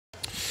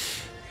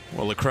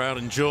Well, the crowd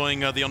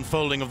enjoying the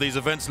unfolding of these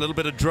events. A little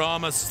bit of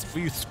drama, a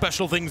few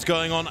special things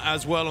going on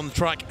as well on the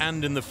track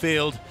and in the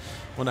field.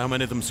 Wonder how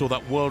many of them saw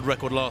that world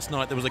record last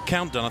night. There was a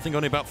countdown. I think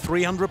only about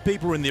 300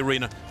 people were in the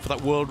arena for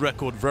that world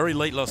record very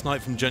late last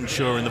night from Jen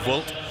Scheuer in the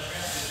vault.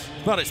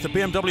 But it's the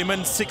BMW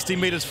men's 60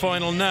 meters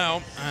final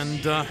now,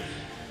 and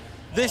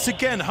this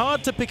again,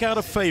 hard to pick out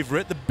a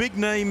favorite. The big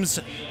names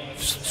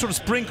sort of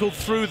sprinkled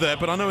through there,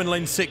 but I know in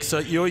lane 6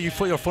 you're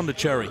fond of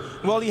Cherry.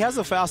 Well, he has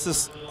the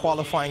fastest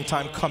qualifying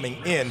time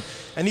coming in,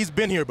 and he's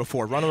been here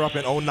before, runner-up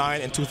in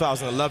 09 and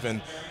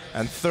 2011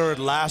 and third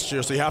last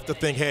year, so you have to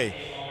think, hey,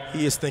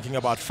 he is thinking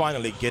about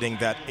finally getting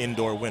that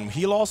indoor win.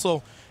 He'll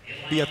also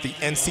be at the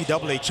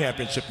NCAA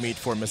championship meet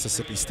for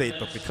Mississippi State,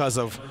 but because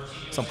of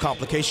some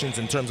complications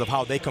in terms of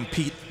how they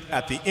compete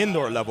at the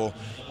indoor level,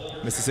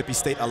 Mississippi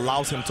State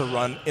allows him to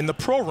run in the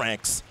pro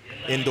ranks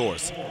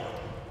indoors.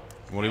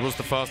 Well, he was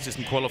the fastest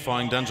in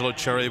qualifying, D'Angelo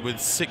Cherry, with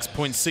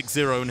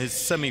 6.60 in his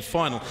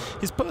semi-final.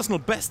 His personal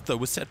best, though,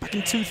 was set back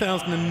in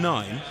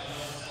 2009,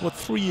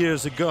 4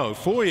 years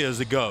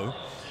ago,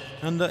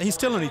 and he's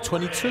still only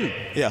 22.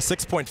 Yeah,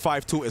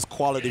 6.52 is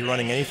quality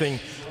running. Anything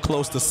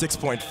close to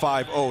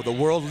 6.50. The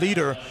world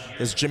leader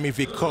is Jimmy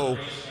Vico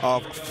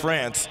of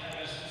France,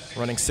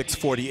 running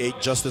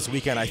 6:48 just this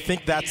weekend. I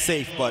think that's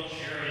safe, but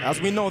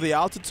as we know, the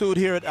altitude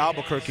here at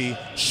Albuquerque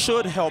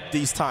should help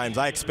these times.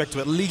 I expect to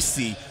at least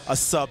see a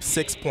sub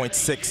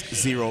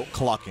 6.60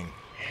 clocking.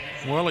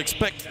 Well,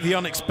 expect the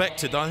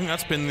unexpected. I think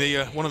that's been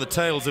the one of the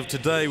tales of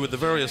today, with the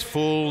various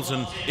falls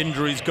and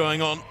injuries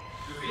going on.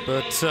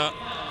 But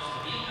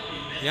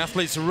the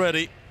athletes are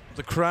ready.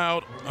 The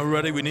crowd are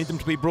ready. We need them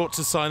to be brought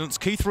to silence.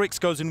 Keith Ricks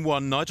goes in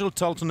 1, Nigel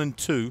Talton in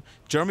 2,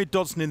 Jeremy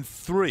Dodson in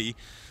 3.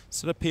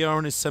 Set a PR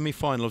in his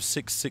semi-final of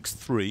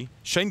 6.63.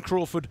 Shane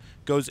Crawford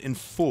goes in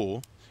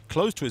 4,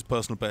 close to his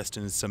personal best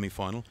in his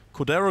semi-final.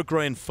 Cordero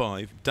Gray in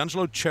 5.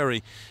 D'Angelo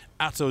Cherry,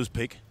 Atto's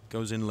pick,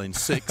 goes in lane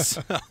 6.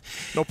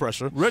 No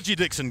pressure. Reggie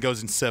Dixon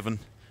goes in 7,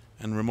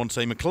 and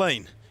Ramonte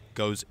McLean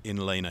goes in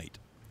lane 8.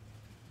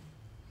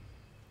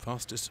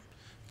 Fastest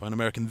by an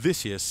American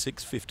this year,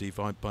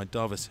 6:50 by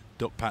Davis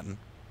Duck Patton.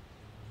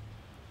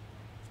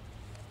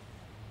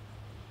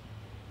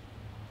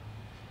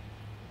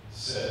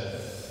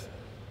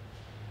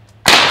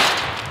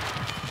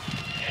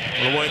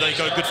 Well, away they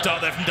go. Good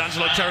start there from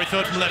D'Angelo Cherry,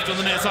 third from left on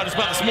the near side. It's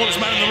about the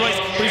smallest man in the race,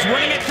 but he's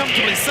winning it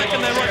comfortably.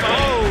 Second there, right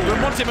behind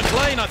Ramonte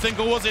McLean, I think,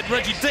 or was it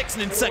Reggie Dixon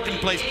in second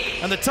place?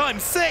 And the time,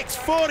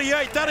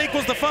 6:48. That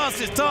equals the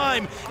fastest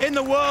time in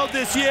the world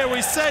this year.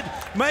 We said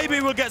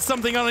maybe we'll get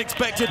something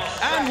unexpected,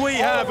 and we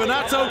have. And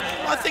Atto,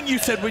 I think you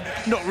said we're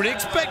not really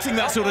expecting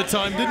that sort of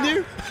time, didn't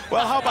you?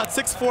 Well, how about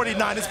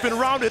 6:49? It's been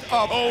rounded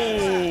up,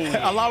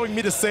 allowing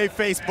me to save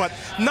face, but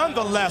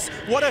nonetheless,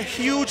 what a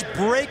huge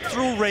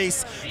breakthrough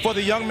race for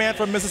the young man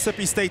from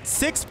Mississippi State.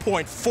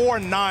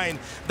 6.49.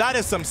 That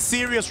is some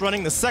serious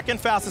running, the second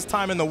fastest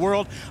time in the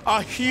world,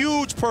 a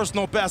huge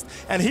personal best.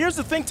 And here's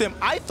the thing, Tim,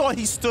 I thought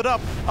he stood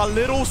up a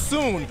little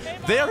soon.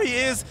 There he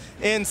is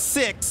in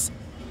 6.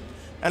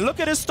 And look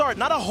at his start,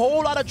 not a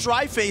whole lot of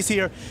dry face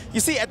here.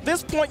 You see, at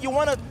this point, you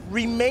want to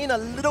remain a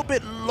little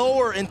bit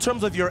lower in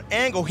terms of your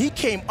angle. He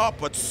came up,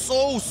 but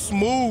so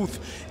smooth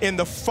in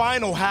the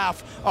final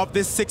half of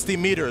this 60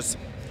 meters.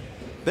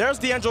 There's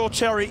D'Angelo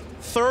Cherry,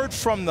 third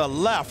from the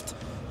left.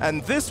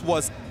 And this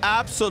was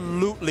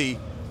absolutely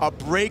a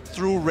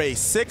breakthrough race,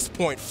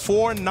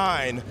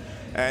 6.49.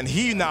 And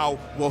he now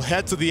will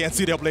head to the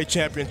NCAA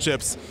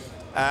championships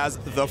as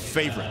the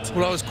favorite.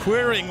 Well, I was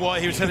querying why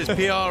he set his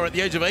PR at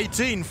the age of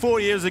 18, 4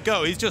 years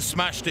ago. He's just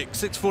smashed it,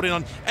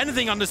 6:49.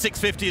 Anything under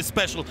 6:50 is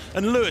special,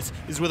 and Lewis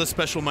is with a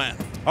special man.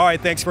 All right,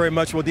 thanks very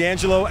much. Well,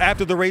 D'Angelo,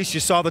 after the race, you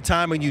saw the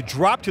time and you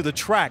dropped to the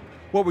track.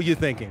 What were you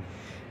thinking?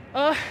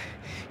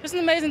 Just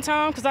an amazing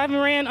time, because I haven't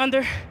ran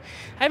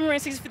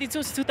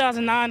 6:52 since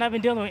 2009. I've been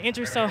dealing with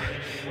injuries, so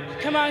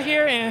come out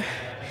here and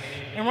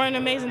run an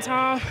amazing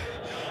time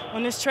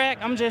on this track.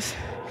 I'm just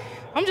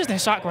in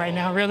shock right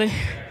now, really.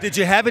 Did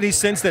you have any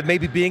sense that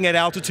maybe being at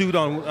altitude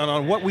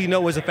on what we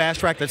know is a fast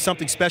track, that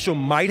something special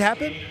might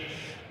happen?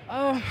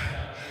 I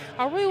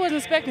really wasn't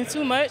expecting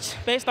too much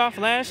based off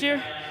last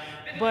year,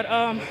 but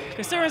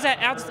considering it's at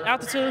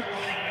altitude,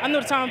 I knew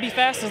the time would be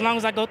fast as long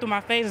as I go through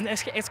my phase and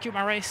execute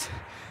my race.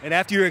 And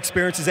after your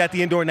experiences at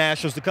the Indoor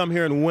Nationals, to come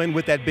here and win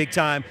with that big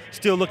time,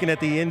 still looking at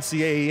the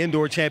NCAA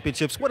Indoor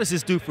Championships, what does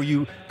this do for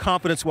you,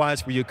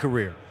 confidence-wise, for your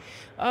career?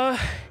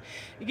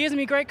 It gives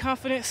me great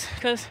confidence,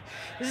 because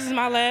this is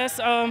my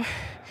last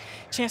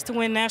chance to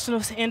win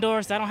nationals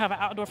indoors. I don't have an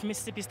outdoor from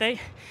Mississippi State.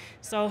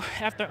 So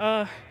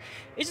after,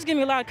 it just gives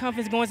me a lot of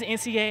confidence going to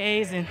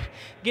NCAAs and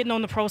getting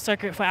on the pro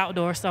circuit for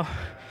outdoors. So.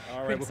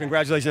 All right, well,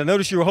 congratulations. I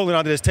noticed you were holding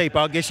on to this tape.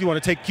 I guess you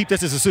want to keep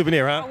this as a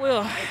souvenir, huh? I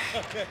will.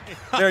 Okay.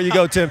 There you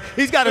go, Tim.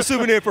 He's got a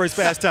souvenir for his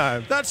fast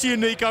time. That's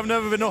unique. I've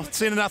never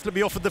seen an athlete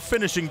be offered the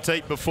finishing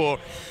tape before.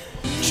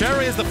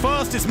 Cherry is the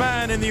fastest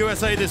man in the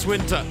USA this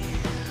winter.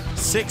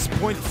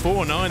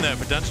 6.49 there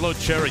for D'Angelo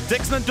Cherry.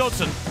 Dixon and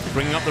Dodson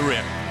bringing up the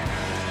rear.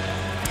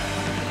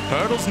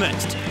 Hurdles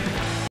next.